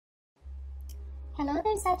Hello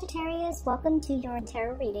there, Sagittarius. Welcome to your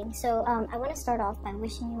tarot reading. So I want to start off by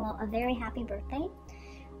wishing you all a very happy birthday.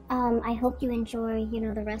 I hope you enjoy,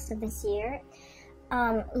 the rest of this year.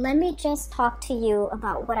 Let me just talk to you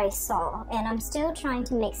about what I saw, and I'm still trying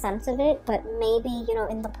to make sense of it, but maybe,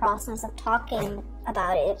 in the process of talking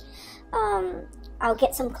about it, I'll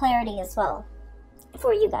get some clarity as well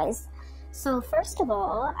for you guys. So first of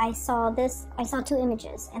all, I saw two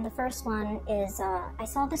images, and the first one is, I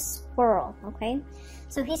saw this squirrel, okay?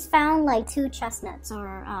 So he's found like two chestnuts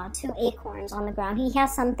or two acorns on the ground. He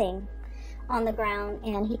has something on the ground,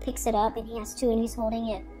 and he picks it up, and he has two, and he's holding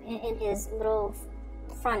it in his little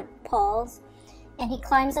front paws. And he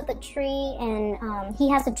climbs up a tree, and he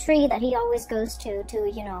has a tree that he always goes to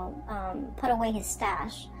put away his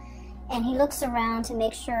stash. And he looks around to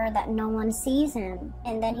make sure that no one sees him.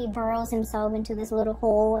 And then he burrows himself into this little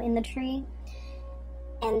hole in the tree.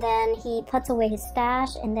 And then he puts away his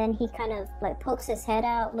stash, and then he kind of like pokes his head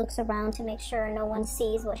out, looks around to make sure no one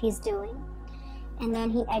sees what he's doing. And then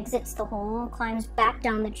he exits the hole, climbs back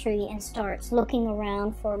down the tree, and starts looking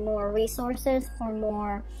around for more resources, for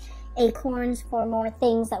more acorns, for more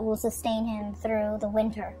things that will sustain him through the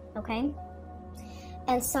winter, okay?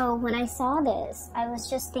 And so when I saw this, I was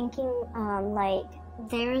just thinking,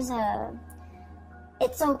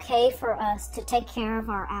 it's okay for us to take care of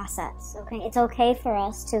our assets, okay? It's okay for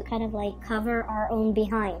us to kind of like cover our own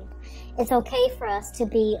behind. It's okay for us to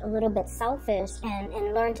be a little bit selfish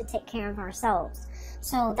and learn to take care of ourselves.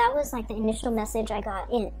 So that was like the initial message I got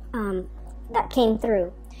that came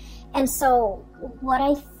through. And so what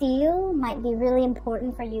I feel might be really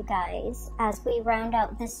important for you guys as we round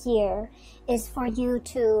out this year is for you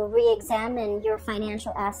to re-examine your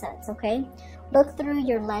financial assets, okay? Look through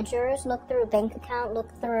your ledgers, look through a bank account, look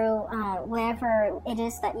through wherever it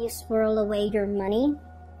is that you swirl away your money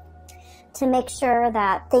to make sure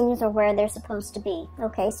that things are where they're supposed to be,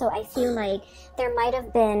 okay? So I feel like there might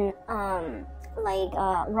have been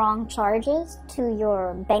wrong charges to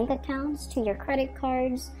your bank accounts, to your credit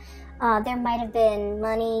cards. There might have been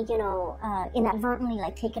money, inadvertently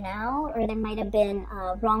like taken out, or there might have been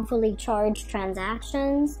wrongfully charged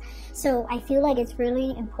transactions. So I feel like it's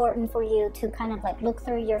really important for you to kind of like look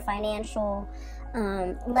through your financial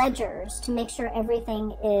ledgers to make sure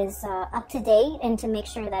everything is up to date and to make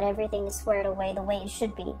sure that everything is squared away the way it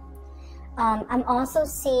should be. I'm also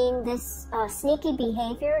seeing this sneaky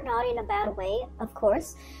behavior, not in a bad way, of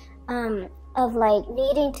course, of like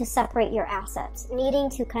needing to separate your assets, needing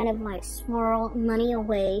to kind of like swirl money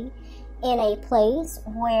away in a place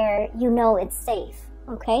where it's safe,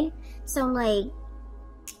 okay? So like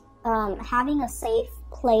having a safe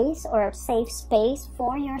place or a safe space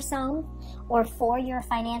for yourself or for your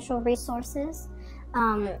financial resources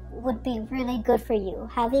would be really good for you.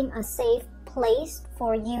 Having a safe place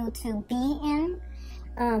for you to be in,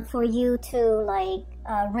 for you to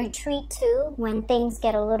retreat to when things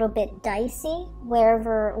get a little bit dicey,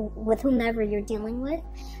 with whomever you're dealing with.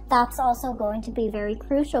 That's also going to be very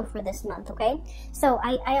crucial for this month, okay? So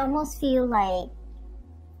I almost feel like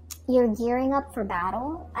you're gearing up for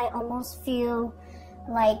battle. I almost feel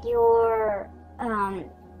like you're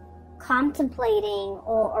contemplating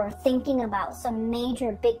or thinking about some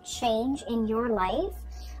major big change in your life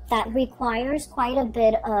that requires quite a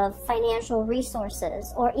bit of financial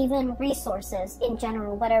resources, or even resources in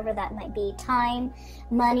general, whatever that might be, time,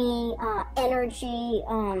 money, energy,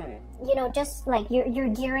 just like you're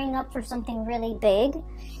gearing up for something really big,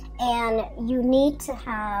 and you need to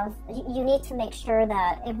make sure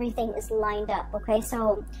that everything is lined up, okay?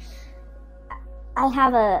 So I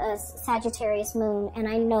have a Sagittarius moon, and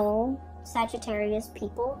I know Sagittarius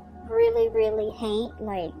people really hate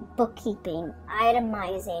like bookkeeping,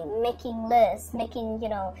 itemizing, making lists, making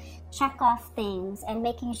check off things, and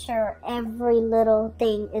making sure every little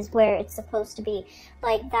thing is where it's supposed to be.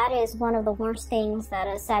 Like that is one of the worst things that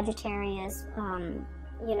a Sagittarius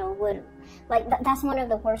would like. That's one of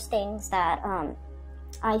the worst things that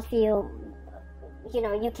I feel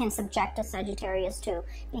you can subject a Sagittarius to,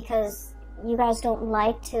 because you guys don't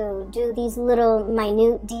like to do these little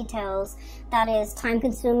minute details that is time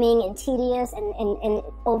consuming and tedious, and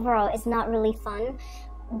overall it's not really fun.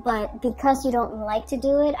 But because you don't like to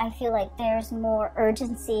do it, I feel like there's more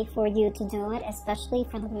urgency for you to do it, especially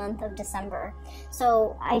for the month of December.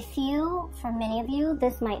 So I feel for many of you,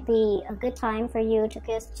 this might be a good time for you to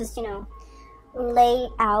just lay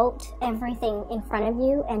out everything in front of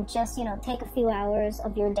you and just take a few hours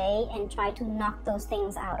of your day and try to knock those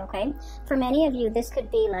things out, okay? For many of you, this could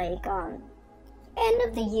be like end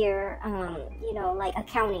of the year like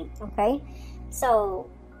accounting, okay? So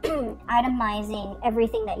itemizing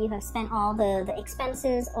everything that you have spent, all the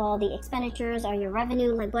expenses, all the expenditures, or your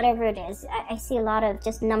revenue, like whatever it is. I see a lot of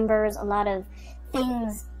just numbers, a lot of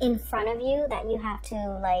things in front of you that you have to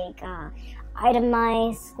like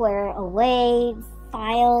itemize, square away,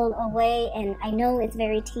 file away, and I know it's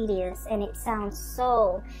very tedious and it sounds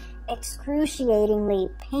so excruciatingly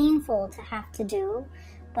painful to have to do,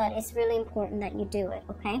 but it's really important that you do it,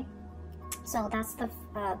 okay? So that's the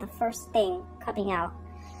first thing coming out.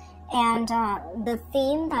 And the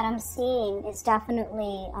theme that I'm seeing is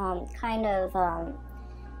definitely kind of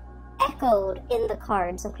echoed in the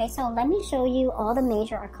cards, okay? So let me show you all the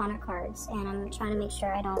major arcana cards, and I'm trying to make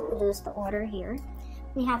sure I don't lose the order here.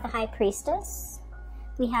 We have the High Priestess.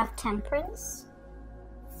 We have Temperance.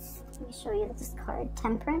 Let me show you this card,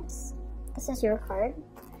 Temperance. This is your card.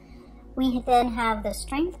 We then have the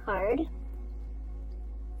Strength card.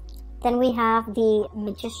 Then we have the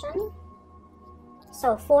Magician.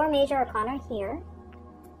 So 4 major arcana here.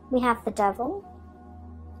 We have the Devil.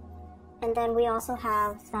 And then we also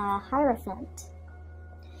have the Hierophant.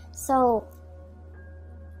 So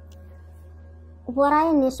what I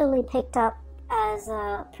initially picked up as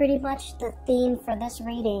pretty much the theme for this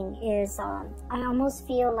reading is I almost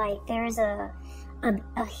feel like there's a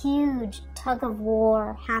huge tug of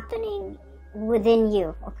war happening within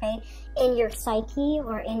you, okay? In your psyche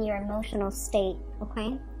or in your emotional state,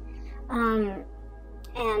 okay?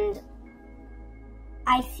 And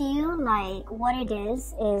I feel like what it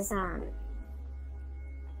is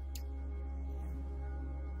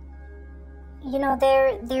you know,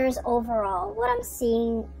 there's overall what I'm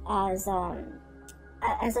seeing as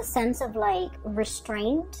a sense of like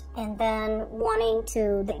restraint, and then wanting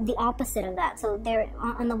to the opposite of that. So there,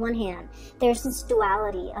 on the one hand, there's this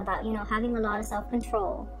duality about, you know, having a lot of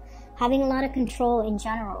self-control, having a lot of control in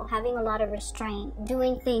general, having a lot of restraint,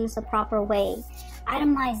 doing things the proper way,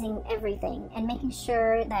 itemizing everything, and making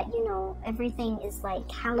sure that, you know, everything is like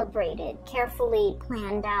calibrated, carefully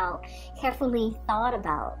planned out, carefully thought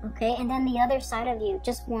about, okay? And then the other side of you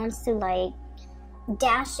just wants to like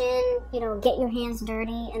dash in, you know, get your hands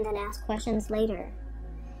dirty, and then ask questions later.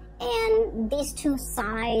 And these two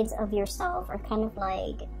sides of yourself are kind of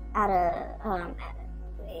like at a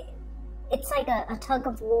it's like a tug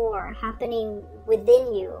of war happening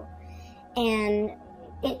within you, and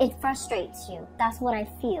it frustrates you. That's what I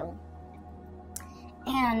feel.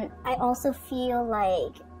 And I also feel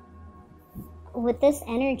like with this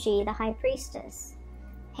energy, the High Priestess,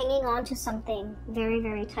 hanging on to something very,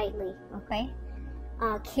 very tightly, okay?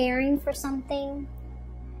 Caring for something,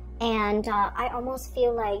 and I almost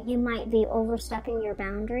feel like you might be overstepping your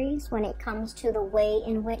boundaries when it comes to the way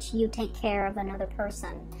in which you take care of another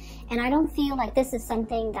person. And I don't feel like this is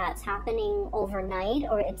something that's happening overnight,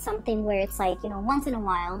 or it's something where it's like, you know, once in a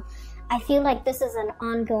while. I feel like this is an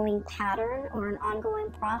ongoing pattern or an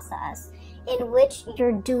ongoing process in which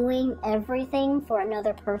you're doing everything for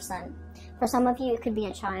another person. For some of you, it could be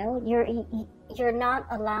a child. You're not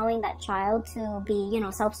allowing that child to be, you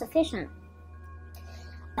know, self-sufficient.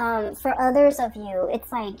 For others of you,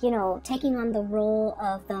 it's like, you know, taking on the role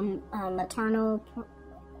of the maternal,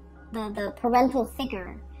 the parental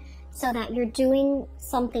figure, so that you're doing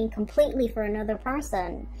something completely for another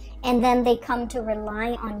person, and then they come to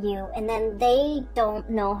rely on you, and then they don't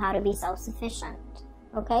know how to be self-sufficient,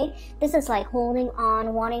 okay? This is like holding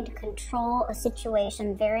on, wanting to control a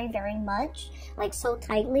situation very, very much, like so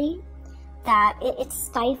tightly, that it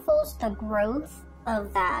stifles the growth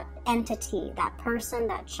of that entity, that person,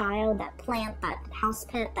 that child, that plant, that house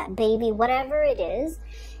pet, that baby, whatever it is.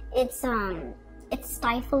 It's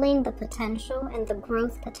stifling the potential and the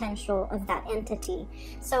growth potential of that entity.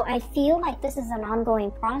 So I feel like this is an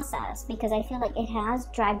ongoing process, because I feel like it has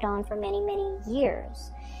dragged on for many, many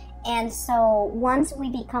years. And so once we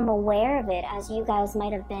become aware of it, as you guys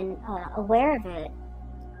might have been aware of it,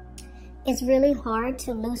 it's really hard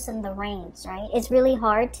to loosen the reins, right? It's really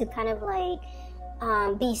hard to kind of like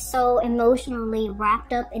be so emotionally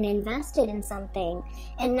wrapped up and invested in something,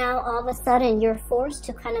 and now all of a sudden you're forced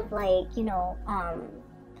to kind of like, you know,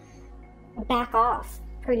 back off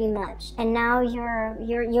pretty much. And now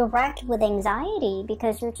you're wracked with anxiety,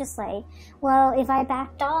 because you're just like, well, if I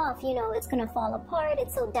backed off, you know, it's gonna fall apart,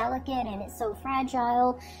 it's so delicate and it's so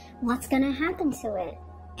fragile, what's gonna happen to it?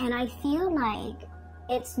 And I feel like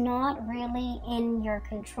it's not really in your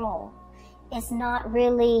control. It's not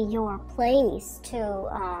really your place to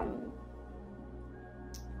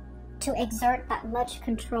exert that much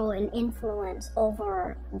control and influence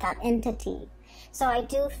over that entity. So I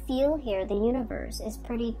do feel here the universe is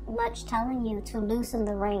pretty much telling you to loosen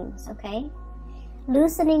the reins, okay?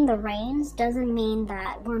 Loosening the reins doesn't mean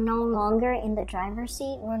that we're no longer in the driver's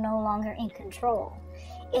seat, we're no longer in control.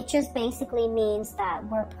 It just basically means that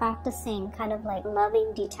we're practicing kind of like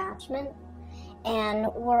loving detachment, and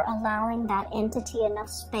we're allowing that entity enough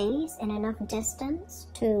space and enough distance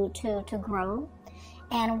to grow.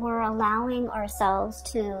 And we're allowing ourselves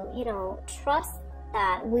to, you know, trust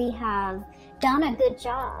that we have done a good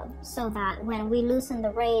job, so that when we loosen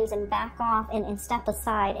the reins and back off and step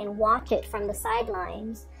aside and watch it from the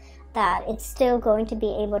sidelines, that it's still going to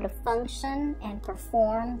be able to function and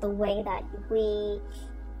perform the way that we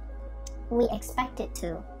expect it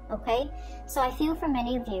to. Okay, so I feel for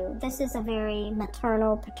many of you, this is a very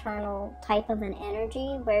maternal, paternal type of an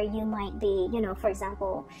energy, where you might be, you know, for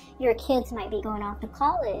example, your kids might be going off to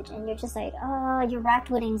college, and you're just like, oh, you're racked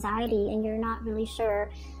with anxiety, and you're not really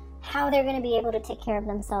sure how they're going to be able to take care of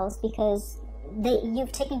themselves, because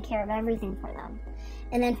you've taken care of everything for them.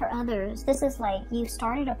 And then for others, this is like you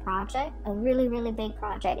started a project, a really, really big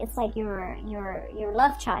project. It's like your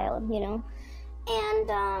love child, you know, and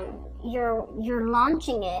you're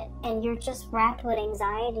launching it, and you're just racked with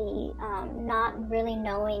anxiety, not really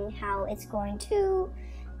knowing how it's going to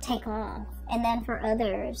take off. And then for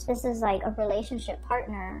others, this is like a relationship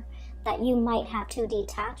partner that you might have to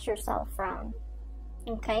detach yourself from.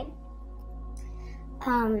 Okay,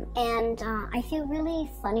 I feel really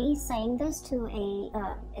funny saying this to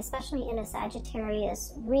especially in a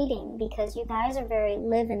Sagittarius reading, because you guys are very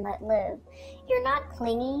live and let live. You're not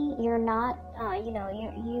clingy. You're not, you know,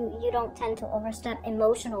 you don't tend to overstep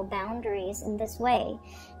emotional boundaries in this way.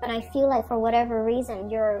 But I feel like for whatever reason,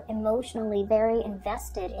 you're emotionally very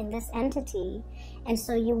invested in this entity, and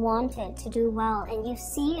so you want it to do well, and you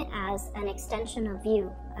see it as an extension of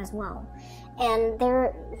you as well. And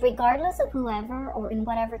there, regardless of whoever or in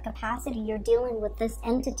whatever capacity you're dealing with this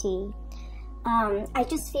entity, I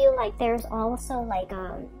just feel like there's also like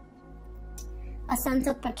a sense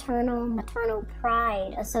of maternal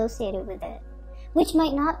pride associated with it, which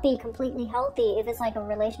might not be completely healthy if it's like a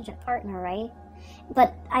relationship partner, right?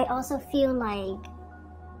 But I also feel like,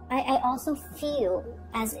 I also feel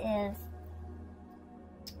as if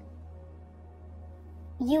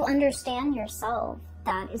you understand yourself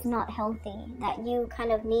that is not healthy, that you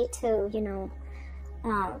kind of need to, you know,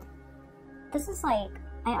 this is like,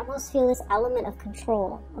 I almost feel this element of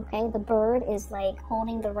control, okay? The bird is like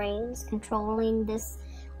holding the reins, controlling this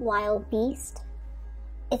wild beast.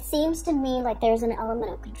 It seems to me like there's an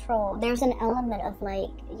element of control. There's an element of like,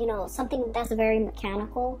 you know, something that's very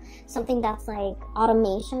mechanical, something that's like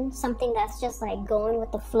automation, something that's just like going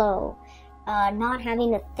with the flow. Not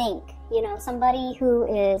having to think, you know, somebody who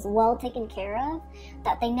is well taken care of,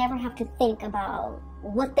 that they never have to think about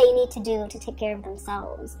what they need to do to take care of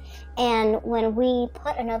themselves. And when we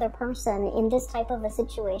put another person in this type of a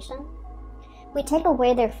situation, we take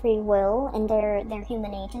away their free will and their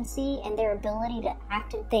human agency and their ability to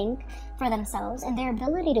act and think for themselves and their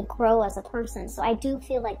ability to grow as a person. So I do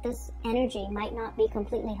feel like this energy might not be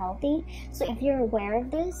completely healthy. So if you're aware of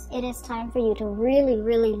this, it is time for you to really,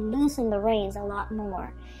 really loosen the reins a lot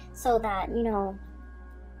more, so that, you know,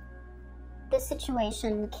 this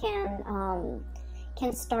situation can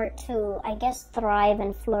start to, I guess, thrive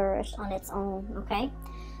and flourish on its own, okay?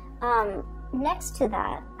 Next to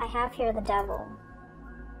that, I have here the Devil.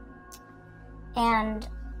 And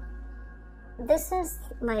this is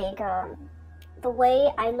like, the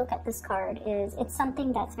way I look at this card is, it's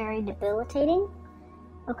something that's very debilitating.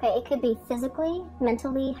 Okay, it could be physically,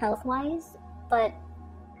 mentally, health-wise, but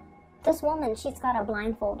this woman, she's got a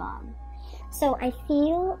blindfold on. So I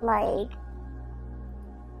feel like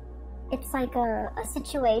it's like a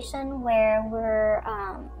situation where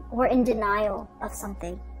we're in denial of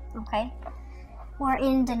something, okay? We're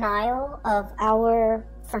in denial of our,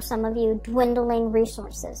 for some of you, dwindling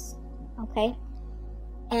resources, okay?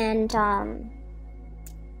 And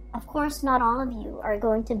of course, not all of you are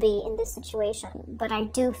going to be in this situation, but I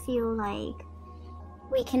do feel like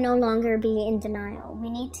we can no longer be in denial.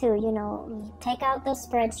 We need to, you know, take out the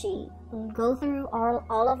spreadsheet, go through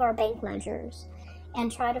all of our bank ledgers, and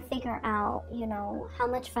try to figure out, you know, how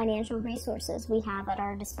much financial resources we have at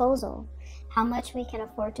our disposal, how much we can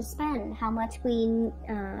afford to spend, how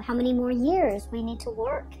many more years we need to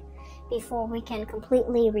work before we can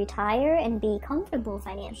completely retire and be comfortable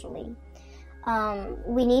financially.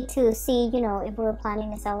 We need to see, you know, if we're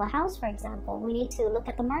planning to sell a house, for example, we need to look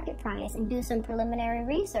at the market price and do some preliminary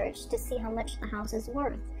research to see how much the house is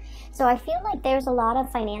worth. So I feel like there's a lot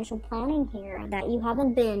of financial planning here that you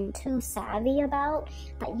haven't been too savvy about,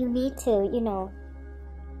 that you need to, you know,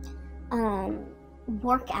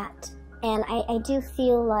 work at, And I do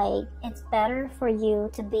feel like it's better for you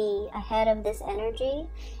to be ahead of this energy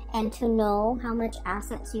and to know how much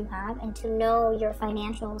assets you have and to know your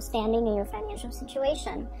financial standing and your financial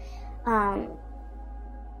situation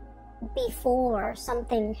before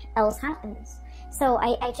something else happens. So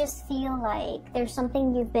I just feel like there's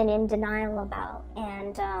something you've been in denial about,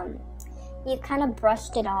 and you kind of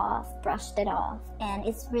brushed it off, and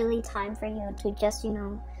it's really time for you to just, you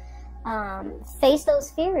know, face those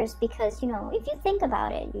fears, because, you know, if you think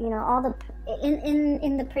about it, you know, all the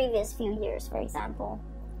in the previous few years, for example,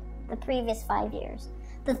 the previous 5 years,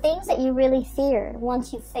 the things that you really feared,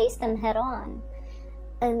 once you face them head on,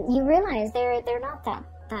 and you realize they're not that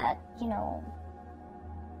you know,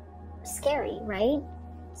 scary, right?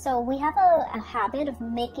 So we have a habit of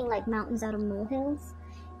making like mountains out of molehills,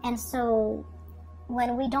 and so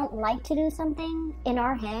when we don't like to do something, in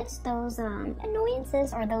our heads, those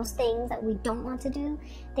annoyances or those things that we don't want to do,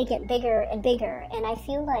 they get bigger and bigger. And I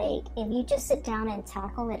feel like if you just sit down and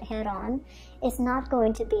tackle it head on, it's not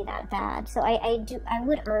going to be that bad. So I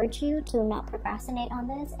would urge you to not procrastinate on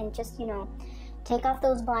this, and just, you know, take off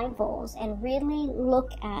those blindfolds and really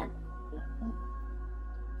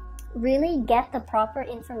get the proper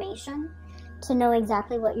information to know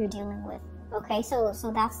exactly what you're dealing with. Okay, so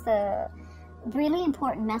that's the really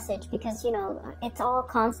important message, because, you know, it's all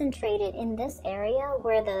concentrated in this area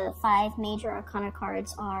where the 5 major arcana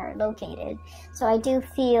cards are located. So I do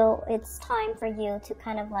feel it's time for you to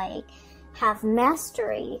kind of like have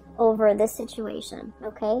mastery over this situation.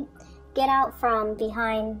 Okay, get out from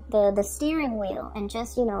behind the steering wheel and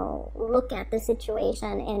just, you know, look at the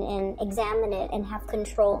situation and examine it and have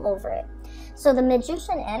control over it. So the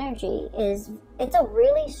Magician energy it's a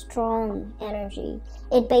really strong energy.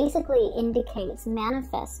 It basically indicates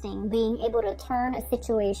manifesting, being able to turn a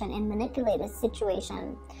situation and manipulate a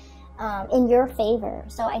situation in your favor.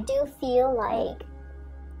 So I do feel like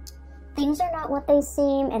things are not what they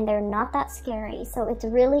seem, and they're not that scary. So it's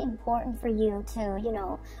really important for you to, you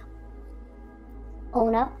know,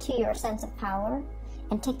 own up to your sense of power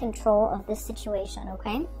and take control of this situation.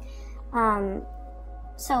 Okay,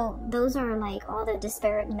 so those are like all the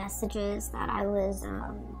disparate messages that I was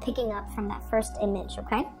picking up from that first image.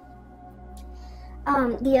 Okay,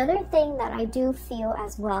 the other thing that I do feel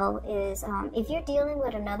as well is if you're dealing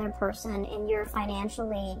with another person and you're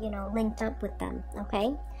financially, you know, linked up with them.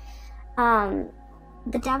 Okay,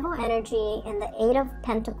 the Devil energy and the 8 of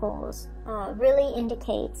Pentacles really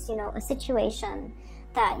indicates, you know, a situation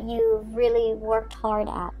that you've really worked hard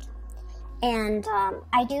at. And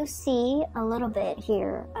I do see a little bit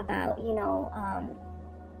here about, you know,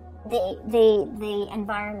 the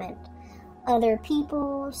environment, other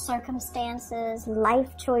people, circumstances,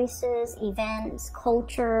 life choices, events,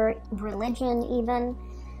 culture, religion even,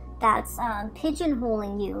 that's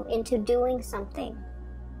pigeonholing you into doing something,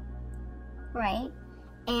 right?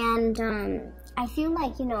 And I feel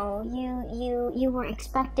like, you know, you were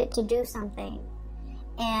expected to do something,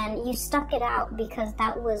 and you stuck it out because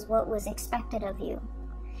that was what was expected of you.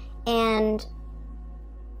 And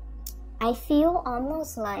I feel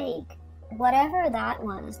almost like whatever that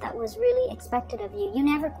was really expected of you, you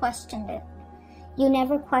never questioned it. You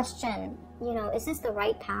never questioned, you know, is this the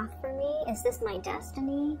right path for me? Is this my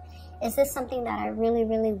destiny? Is this something that I really,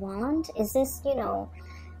 really want? Is this, you know,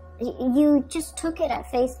 you just took it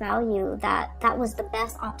at face value that that was the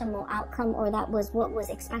best optimal outcome, or that was what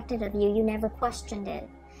was expected of you. You never questioned it.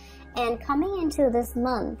 And coming into this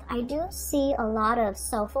month, I do see a lot of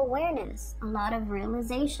self-awareness, a lot of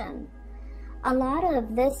realization, a lot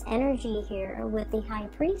of this energy here with the High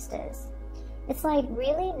Priestess. It's like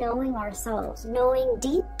really knowing ourselves, knowing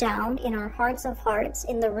deep down in our hearts of hearts,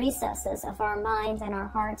 in the recesses of our minds and our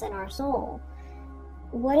hearts and our soul,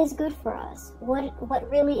 what is good for us, what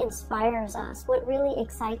really inspires us, what really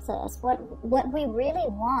excites us, what we really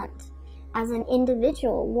want as an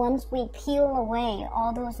individual once we peel away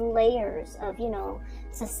all those layers of, you know,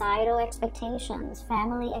 societal expectations,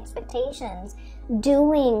 family expectations,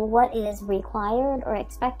 doing what is required or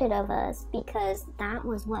expected of us because that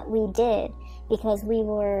was what we did, because we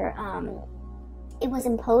were, it was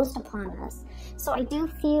imposed upon us. So I do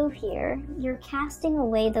feel here, you're casting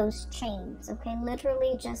away those chains, okay?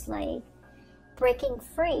 Literally just like breaking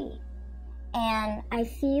free. And I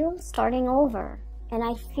feel starting over. And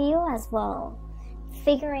I feel as well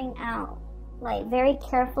figuring out, like very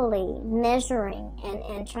carefully measuring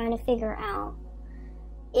and trying to figure out,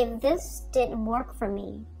 if this didn't work for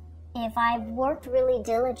me, if I've worked really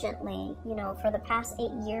diligently, you know, for the past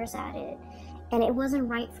 8 years at it, and it wasn't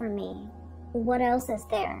right for me, what else is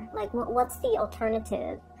there? Like, what's the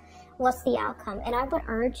alternative? what's the outcome? And I would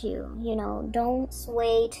urge you, you know, don't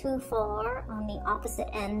sway too far on the opposite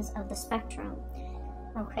ends of the spectrum.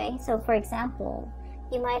 Okay, so for example,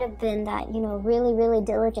 you might have been that, you know, really, really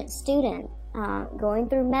diligent student, going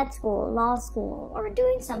through med school, law school, or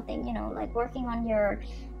doing something, you know, like working on your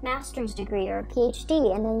master's degree or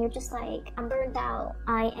PhD, and then you're just like, I'm burned out.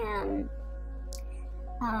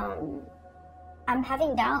 I'm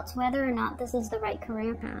having doubts whether or not this is the right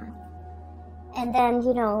career path. And then,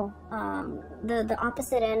 you know, the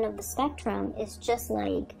opposite end of the spectrum is just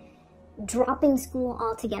like dropping school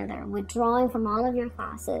altogether, withdrawing from all of your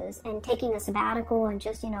classes and taking a sabbatical and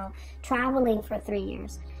just, you know, traveling for 3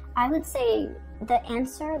 years. I would say the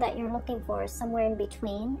answer that you're looking for is somewhere in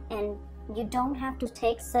between, and you don't have to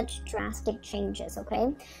take such drastic changes,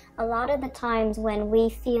 okay? A lot of the times when we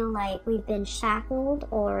feel like we've been shackled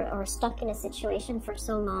or stuck in a situation for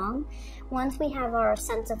so long, once we have our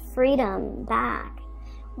sense of freedom back,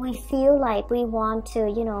 we feel like we want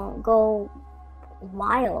to, you know, go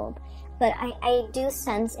wild. But I do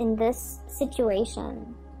sense in this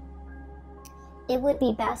situation, it would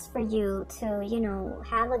be best for you to, you know,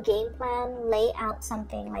 have a game plan, lay out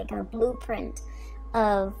something like a blueprint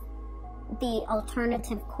of the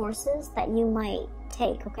alternative courses that you might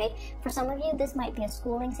take, okay? For some of you, this might be a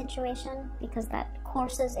schooling situation because that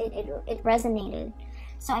courses, it resonated.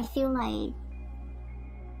 So I feel like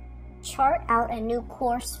chart out a new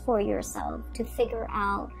course for yourself to figure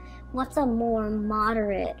out what's a more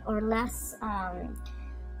moderate or less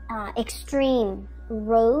extreme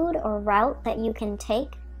road or route that you can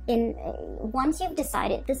take in once you've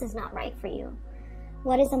decided this is not right for you.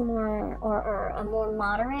 What is a more or a more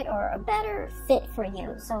moderate or a better fit for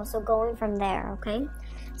you? So going from there, okay?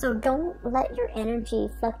 So don't let your energy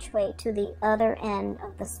fluctuate to the other end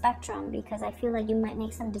of the spectrum, because I feel like you might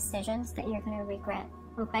make some decisions that you're going to regret,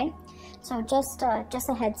 okay? So just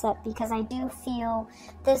a heads up, because I do feel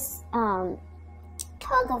this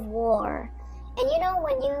tug of war. And you know,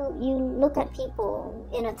 when you look at people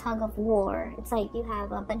in a tug of war, it's like you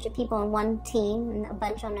have a bunch of people on one team and a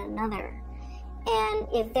bunch on another. And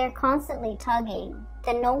if they're constantly tugging,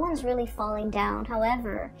 then no one's really falling down.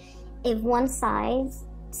 However, if one side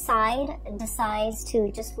decides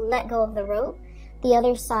to just let go of the rope, the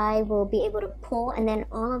other side will be able to pull, and then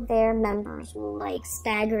all of their members will like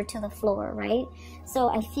stagger to the floor, right? So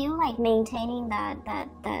I feel like maintaining that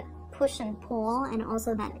push and pull and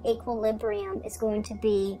also that equilibrium is going to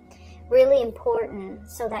be really important,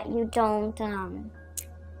 so that you don't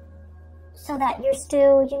so that you're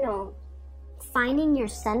still, you know, finding your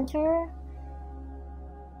center,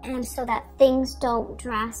 and so that things don't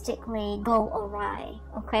drastically go awry,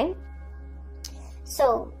 okay?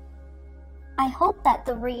 So I hope that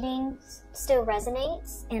the reading still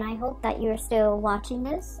resonates, and I hope that you're still watching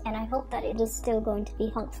this, and I hope that it is still going to be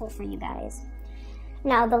helpful for you guys.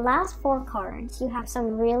 Now, the last 4 cards, you have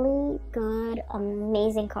some really good,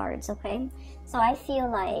 amazing cards, okay? So I feel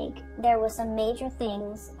like there was some major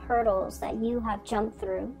things, hurdles that you have jumped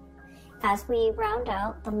through as we round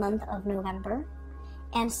out the month of November.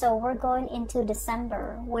 And so we're going into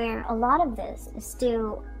December, where a lot of this is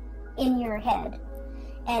still in your head.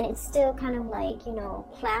 And it's still kind of like, you know,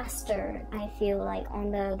 plastered, I feel like,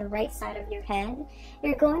 on the right side of your head.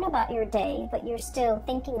 You're going about your day, but you're still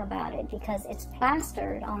thinking about it because it's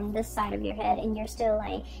plastered on this side of your head, and you're still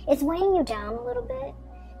like, it's weighing you down a little bit.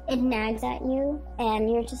 It nags at you,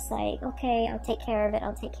 and you're just like, okay, I'll take care of it,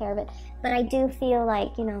 I'll take care of it. But I do feel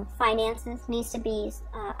like, you know, finances needs to be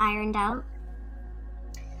ironed out.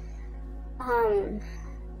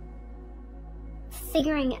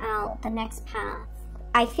 Figuring out the next path.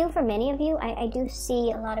 I feel for many of you, I do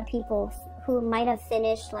see a lot of people who might have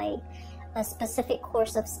finished like a specific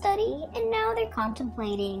course of study, and now they're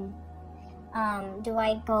contemplating, do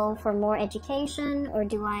I go for more education, or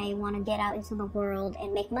do I want to get out into the world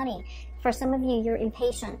and make money? For some of you, you're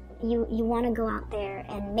impatient. You want to go out there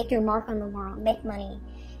and make your mark on the world, make money,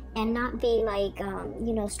 and not be like,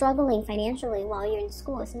 you know, struggling financially while you're in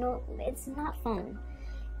school. It's not fun.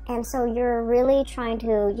 And so you're really trying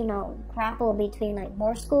to, you know, grapple between like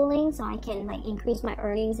more schooling so I can like increase my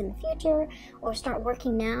earnings in the future, or start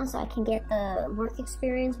working now so I can get the work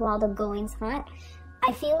experience while the going's hot.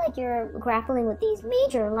 I feel like you're grappling with these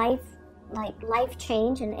major life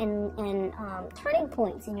change and turning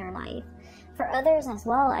points in your life. For others as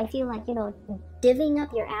well, I feel like, you know, divvying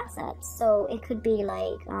up your assets. So it could be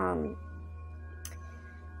like,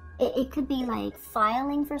 it could be like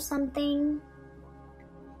filing for something,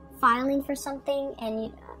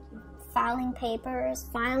 and filing papers,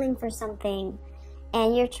 filing for something,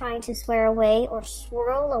 and you're trying to swear away or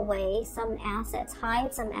swirl away some assets,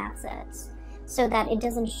 hide some assets, so that it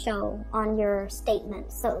doesn't show on your statement.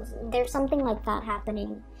 So there's something like that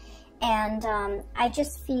happening. And I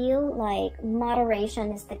just feel like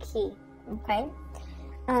moderation is the key, okay?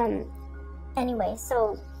 Anyway,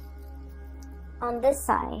 so on this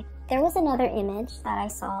side, there was another image that I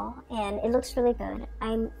saw, and it looks really good.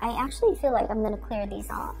 I actually feel like I'm going to clear these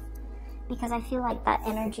off, because I feel like that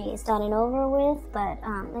energy is done and over with, but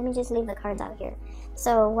let me just leave the cards out here.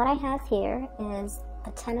 So what I have here is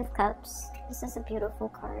the Ten of Cups. This is a beautiful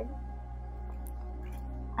card.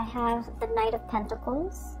 I have the Knight of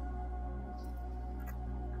Pentacles.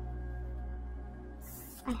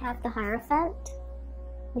 I have the Hierophant.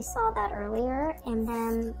 We saw that earlier. And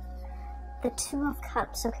then the Two of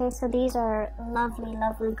Cups. Okay, so these are lovely,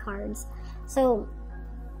 lovely cards. So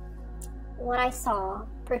what I saw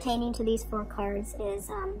pertaining to these 4 cards is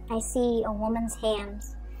I see a woman's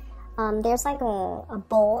hands. There's like a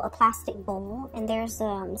bowl, a plastic bowl, and there's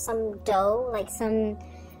some dough, like some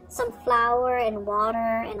flour and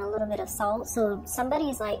water and a little bit of salt. So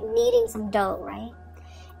somebody's like kneading some dough, right?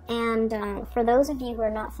 And for those of you who are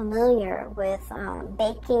not familiar with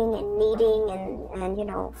baking and kneading and you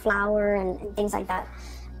know, flour and things like that,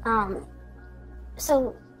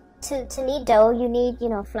 so to knead dough, you need, you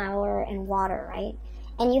know, flour and water, right?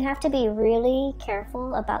 And you have to be really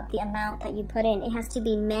careful about the amount that you put in. It has to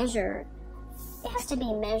be measured. It has to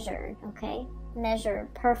be measured, okay?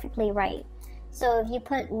 Measured perfectly right. So if you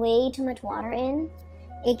put way too much water in,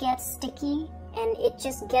 it gets sticky, and it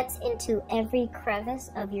just gets into every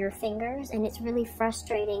crevice of your fingers, and it's really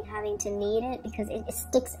frustrating having to knead it because it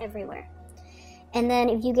sticks everywhere. And then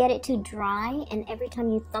if you get it too dry, and every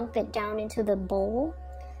time you thump it down into the bowl,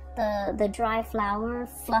 the dry flour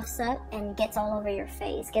fluffs up and gets all over your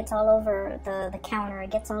face, gets all over the counter,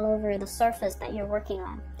 it gets all over the surface that you're working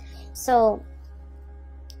on. So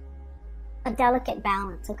a delicate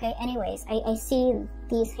balance, okay? Anyways, I see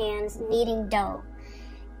these hands kneading dough.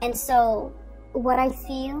 And so what I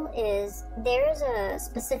feel is there's a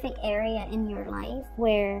specific area in your life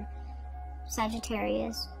where,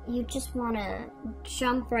 Sagittarius, you just want to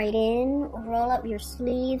jump right in, roll up your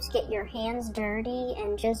sleeves, get your hands dirty,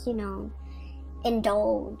 and just, you know,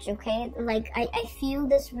 indulge, okay? Like, I feel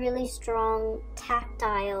this really strong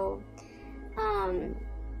tactile,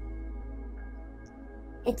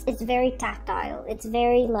 it's very tactile. It's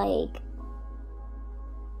very, like,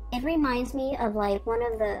 it reminds me of like one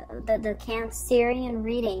of the Cancerian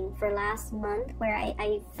reading for last month, where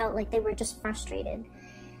I felt like they were just frustrated.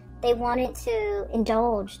 They wanted to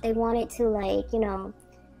indulge. They wanted to, like, you know,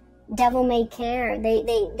 devil may care.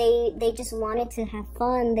 They just wanted to have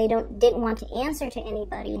fun. They didn't want to answer to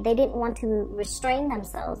anybody. They didn't want to restrain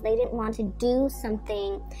themselves. They didn't want to do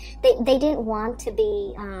something. They didn't want to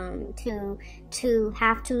be to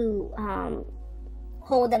have to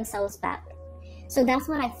hold themselves back. So that's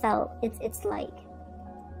what I felt it's like.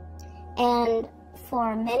 And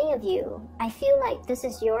for many of you, I feel like this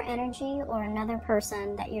is your energy or another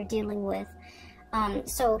person that you're dealing with.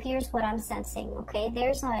 So here's what I'm sensing, okay?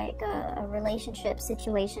 There's like a relationship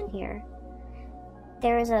situation here.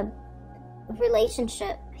 There is a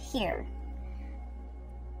relationship here.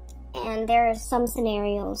 And there are some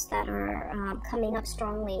scenarios that are coming up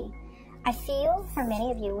strongly. I feel for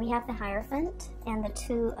many of you, we have the Hierophant and the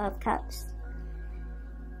Two of Cups.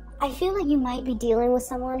 I feel like you might be dealing with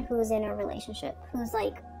someone who's in a relationship, who's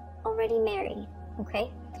like already married,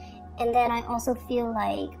 okay? And then I also feel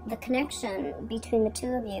like the connection between the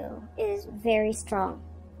two of you is very strong,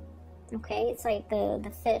 okay? It's like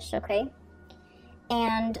the fish, okay?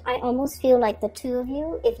 And I almost feel like the two of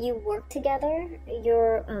you, if you work together,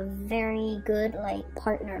 you're a very good, like,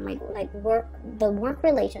 partner. The work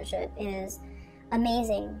relationship is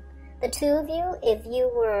amazing. The two of you, if you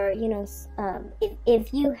were, you know,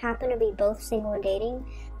 if you happen to be both single and dating,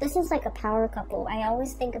 this is like a power couple. I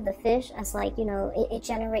always think of the fish as, like, you know, it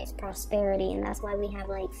generates prosperity, and that's why we have,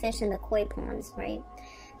 like, fish in the koi ponds, right?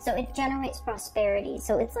 So it generates prosperity.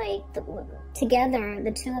 So it's like, together,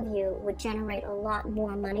 the two of you would generate a lot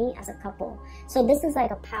more money as a couple. So this is like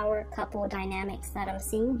a power couple dynamics that I'm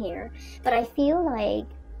seeing here. But I feel like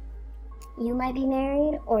you might be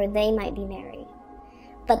married or they might be married.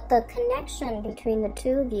 But the connection between the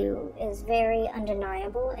two of you is very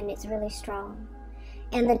undeniable, and it's really strong.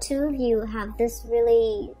 And the two of you have this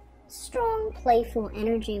really strong, playful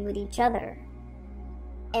energy with each other.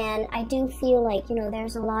 And I do feel like, you know,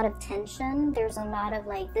 there's a lot of tension. There's a lot of,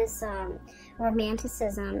 like, this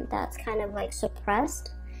romanticism that's kind of, like,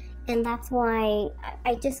 suppressed. And that's why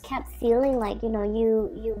I just kept feeling like, you know,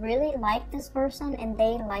 you really like this person, and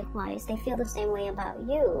they likewise. They feel the same way about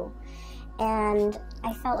you. And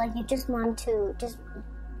I felt like you just want to just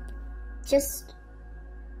just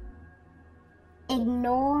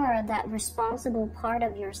ignore that responsible part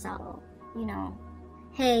of yourself, you know,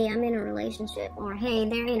 hey, I'm in a relationship, or hey,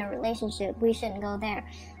 they're in a relationship, we shouldn't go there.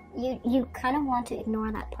 You kind of want to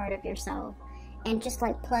ignore that part of yourself and just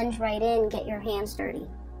like plunge right in, get your hands dirty.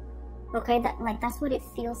 Okay, that's what it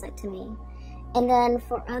feels like to me. And then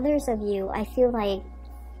for others of you, I feel like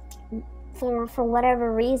for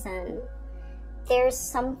whatever reason, there's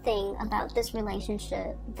something about this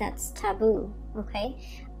relationship that's taboo, okay?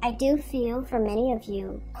 I do feel for many of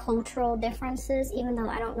you, cultural differences, even though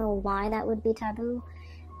I don't know why that would be taboo,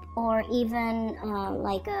 or even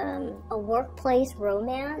like a workplace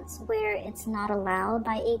romance where it's not allowed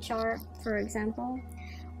by HR, for example,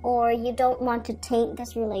 or you don't want to taint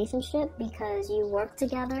this relationship because you work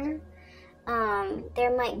together.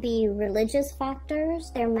 There might be religious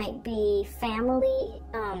factors, there might be family,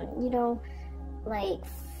 you know, like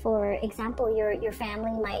for example, your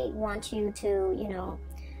family might want you to, you know,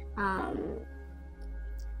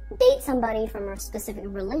 date somebody from a specific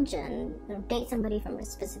religion, or date somebody from a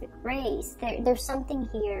specific race. There's something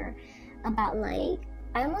here about, like,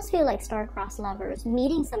 I almost feel like star-crossed lovers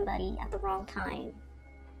meeting somebody at the wrong time,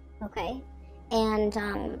 okay? And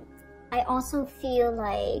I also feel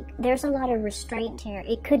like there's a lot of restraint here.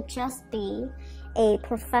 It could just be a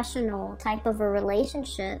professional type of a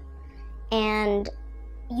relationship, and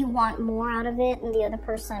you want more out of it, and the other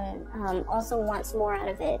person also wants more out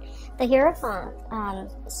of it. The Hierophant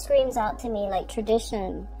screams out to me like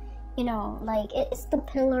tradition, you know, like it's the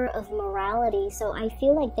pillar of morality. So I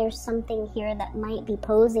feel like there's something here that might be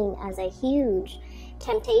posing as a huge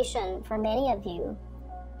temptation for many of you.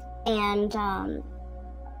 And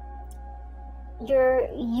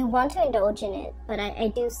you want to indulge in it, but I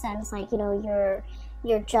do sense, like, you know,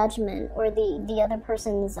 your judgment, or the other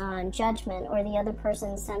person's judgment, or the other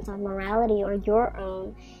person's sense of morality, or your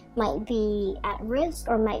own, might be at risk,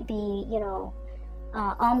 or might be, you know,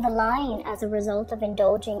 on the line as a result of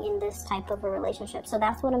indulging in this type of a relationship. So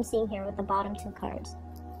that's what I'm seeing here with the bottom two cards.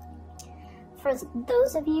 For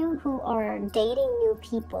those of you who are dating new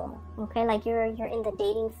people, okay, like you're in the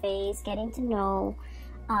dating phase, getting to know,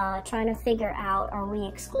 trying to figure out, are we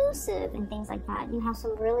exclusive and things like that. You have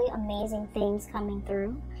some really amazing things coming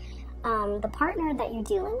through. The partner that you're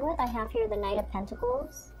dealing with, I have here the Knight of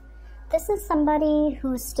Pentacles. This is somebody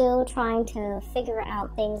who's still trying to figure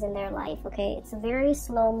out things in their life, okay? It's a very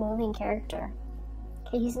slow-moving character.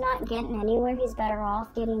 Okay, he's not getting anywhere. He's better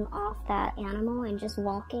off getting off that animal and just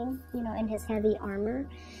walking, you know, in his heavy armor.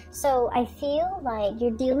 So I feel like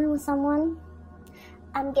you're dealing with someone,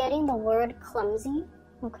 I'm getting the word clumsy.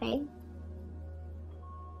 Okay,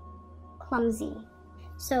 clumsy.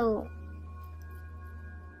 So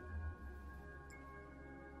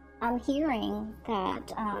I'm hearing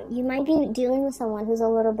that you might be dealing with someone who's a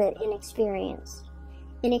little bit inexperienced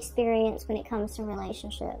when it comes to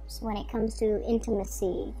relationships, when it comes to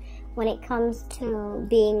intimacy, when it comes to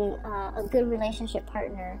being a good relationship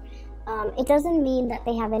partner. It doesn't mean that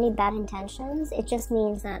they have any bad intentions. It just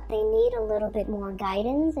means that they need a little bit more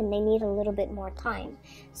guidance, and they need a little bit more time.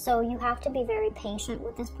 So you have to be very patient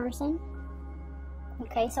with this person.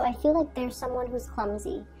 Okay, so I feel like there's someone who's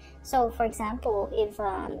clumsy. So for example, if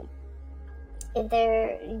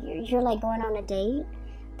you're like going on a date,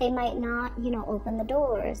 they might not, you know, open the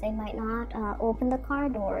doors. They might not open the car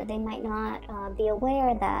door. They might not be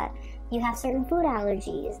aware that you have certain food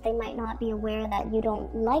allergies. They might not be aware that you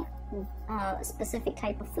don't like a specific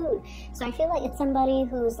type of food. So I feel like it's somebody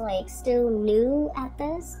who's like still new at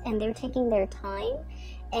this, and they're taking their time.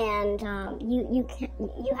 And you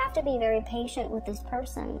have to be very patient with this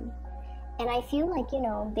person. And I feel like, you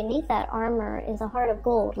know, beneath that armor is a heart of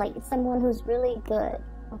gold. Like, it's someone who's really good.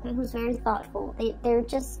 Okay, who's very thoughtful. They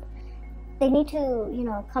need to, you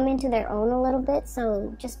know, come into their own a little bit,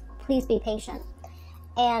 so just please be patient.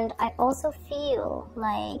 And I also feel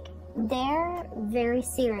like they're very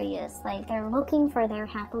serious, like they're looking for their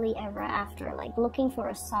happily ever after, like looking for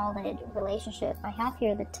a solid relationship. I have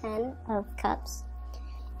here the 10 of Cups,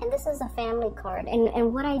 and this is a family card.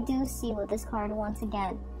 And what I do see with this card, once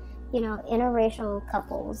again, you know, interracial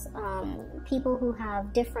couples, people who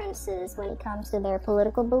have differences when it comes to their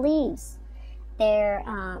political beliefs, their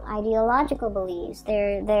ideological beliefs,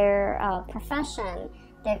 their profession,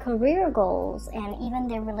 their career goals, and even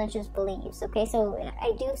their religious beliefs. Okay, so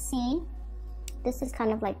I do see this is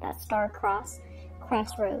kind of like that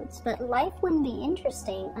crossroads. But life wouldn't be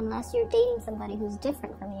interesting unless you're dating somebody who's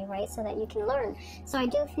different from you, right? So that you can learn. So I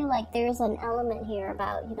do feel like there's an element here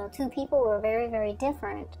about, you know, two people who are very, very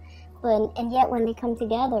different, and yet when they come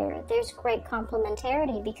together, there's great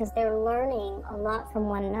complementarity because they're learning a lot from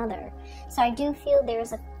one another. So I do feel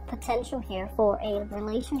there's a potential here for a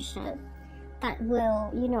relationship that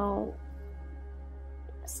will, you know,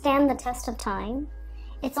 stand the test of time.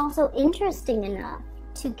 It's also interesting enough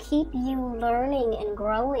to keep you learning and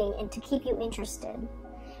growing and to keep you interested.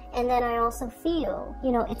 And then I also feel,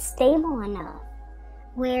 you know, it's stable enough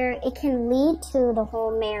where it can lead to the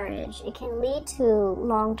whole marriage. It can lead to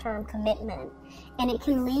long-term commitment. And it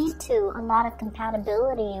can lead to a lot of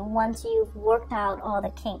compatibility once you've worked out all the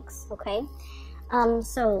kinks, okay?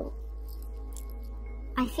 So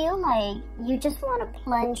I feel like you just want to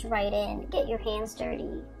plunge right in, get your hands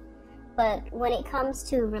dirty. But when it comes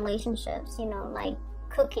to relationships, you know, like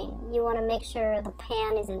cooking, you want to make sure the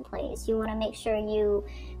pan is in place. You want to make sure you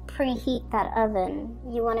preheat that oven.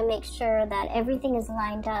 You want to make sure that everything is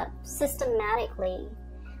lined up systematically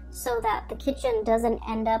so that the kitchen doesn't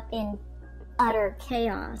end up in utter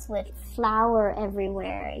chaos with flour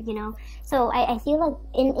everywhere, you know. So I feel like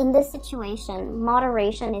in this situation,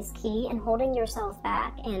 moderation is key, and holding yourself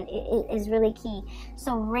back and it is really key.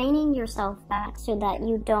 So reining yourself back so that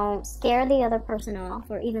you don't scare the other person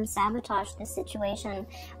off or even sabotage the situation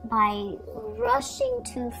by rushing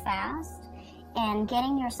too fast and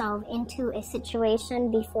getting yourself into a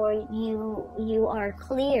situation before you are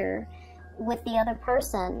clear with the other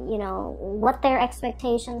person, you know, what their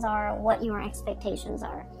expectations are, what your expectations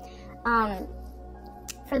are.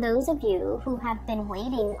 For those of you who have been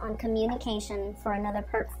waiting on communication from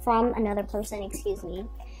another person, excuse me,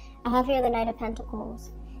 I have here the Knight of Pentacles.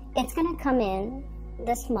 It's going to come in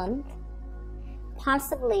this month,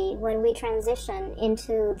 possibly when we transition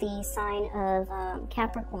into the sign of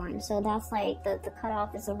Capricorn. So that's like the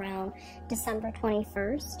cutoff is around December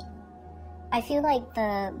 21st. I feel like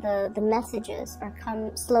the messages are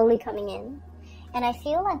slowly coming in. And I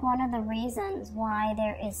feel like one of the reasons why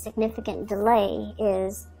there is significant delay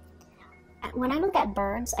is, when I look at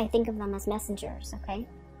birds, I think of them as messengers, okay?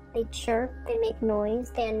 They chirp, they make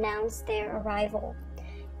noise, they announce their arrival.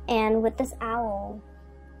 And with this owl,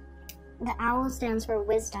 the owl stands for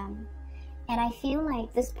wisdom. And I feel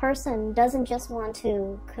like this person doesn't just want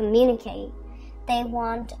to communicate. They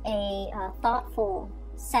want a thoughtful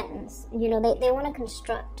sentence. You know, they want to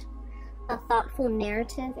construct a thoughtful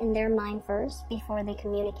narrative in their mind first before they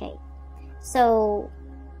communicate. So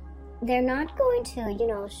they're not going to, you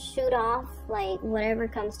know, shoot off like whatever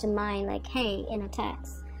comes to mind, like hey, in a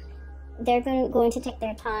text. They're going to take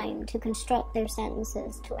their time to construct their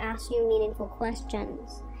sentences, to ask you meaningful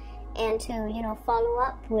questions, and to, you know, follow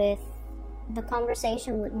up with the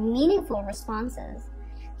conversation with meaningful responses.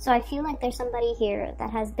 So I feel like there's somebody here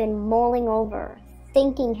that has been mulling over,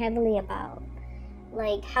 thinking heavily about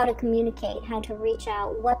like how to communicate, how to reach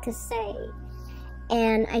out, what to say.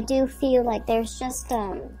 And I do feel like there's just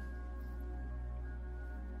I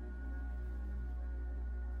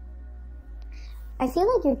feel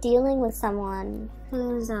like you're dealing with someone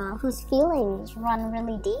whose feelings run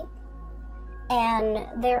really deep, and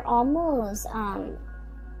they're almost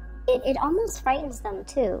it almost frightens them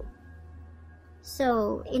too.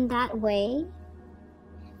 So in that way,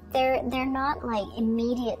 they're not like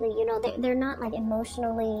immediately, you know, they're not like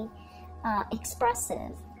emotionally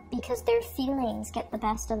expressive because their feelings get the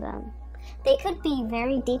best of them. They could be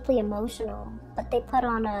very deeply emotional, but they put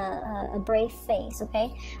on a brave face,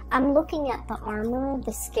 okay? I'm looking at the armor,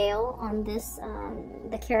 the scale on this,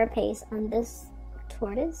 the carapace on this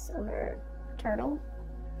tortoise or turtle.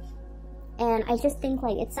 And I just think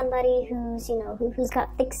like it's somebody who's, you know, who's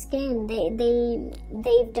got thick skin.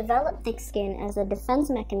 They've developed thick skin as a defense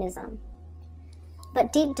mechanism.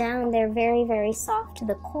 But deep down, they're very, very soft to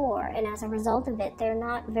the core. And as a result of it, they're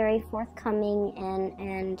not very forthcoming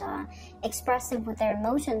and expressive with their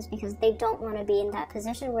emotions because they don't want to be in that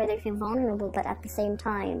position where they feel vulnerable. But at the same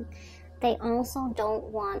time, they also don't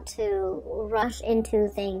want to rush into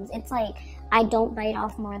things. It's like, I don't bite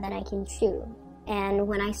off more than I can chew. And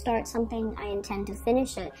when I start something, I intend to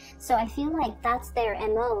finish it. So I feel like that's their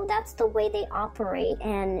MO. That's the way they operate.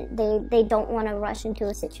 And they don't want to rush into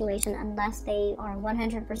a situation unless they are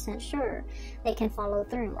 100% sure they can follow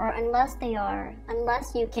through. Or unless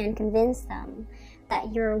you can convince them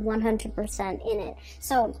that you're 100% in it.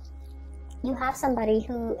 So you have somebody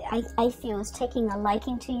who I feel is taking a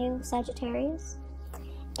liking to you, Sagittarius.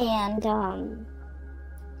 And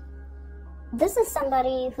this is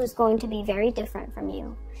somebody who's going to be very different from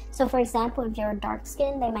you. So for example, if you're dark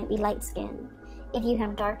skin, they might be light skin. If you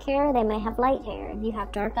have dark hair, they might have light hair. If you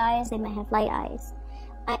have dark eyes, they might have light eyes.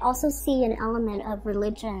 I also see an element of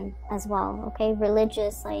religion as well, okay?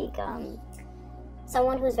 Religious, like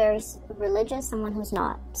someone who's very religious, someone who's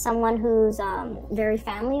not, someone who's very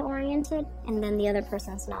family oriented, and then the other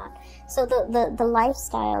person's not. So the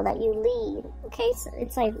lifestyle that you lead, okay, so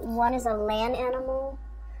it's like one is a land animal,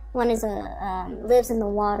 one is lives in the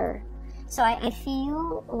water. So I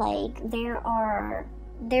feel like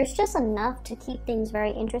there's just enough to keep things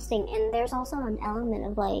very interesting, and there's also an element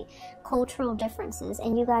of like cultural differences,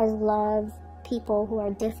 and you guys love people who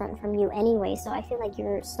are different from you anyway, so I feel like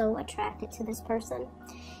you're so attracted to this person.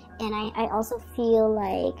 And I also feel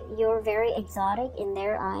like you're very exotic in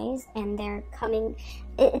their eyes, and they're coming,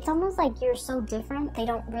 it's almost like you're so different, they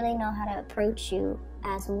don't really know how to approach you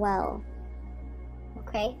as well.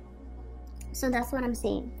 Okay, so that's what I'm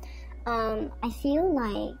seeing. I feel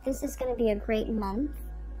like this is going to be a great month,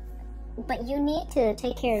 but you need to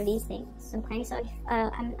take care of these things, okay? So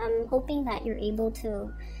I'm hoping that you're able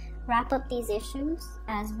to wrap up these issues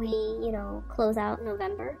as we, you know, close out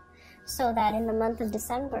November, so that in the month of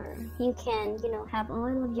December, you can, you know, have all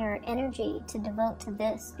of your energy to devote to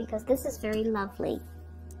this, because this is very lovely.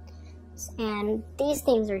 And these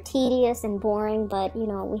things are tedious and boring, but, you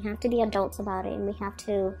know, we have to be adults about it, and we have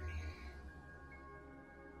to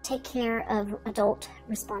take care of adult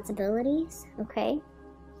responsibilities, okay?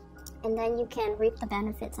 And then you can reap the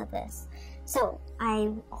benefits of this. So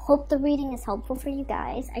I hope the reading is helpful for you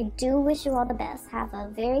guys. I do wish you all the best. Have a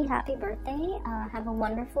very happy birthday. Have a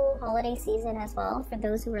wonderful holiday season as well for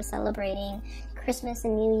those who are celebrating Christmas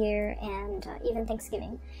and New Year, and even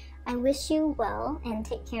Thanksgiving. I wish you well, and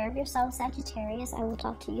take care of yourself, Sagittarius. I will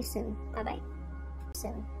talk to you soon. Bye-bye.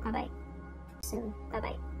 Soon. Bye-bye. Soon.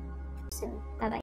 Bye-bye. Soon. Bye-bye.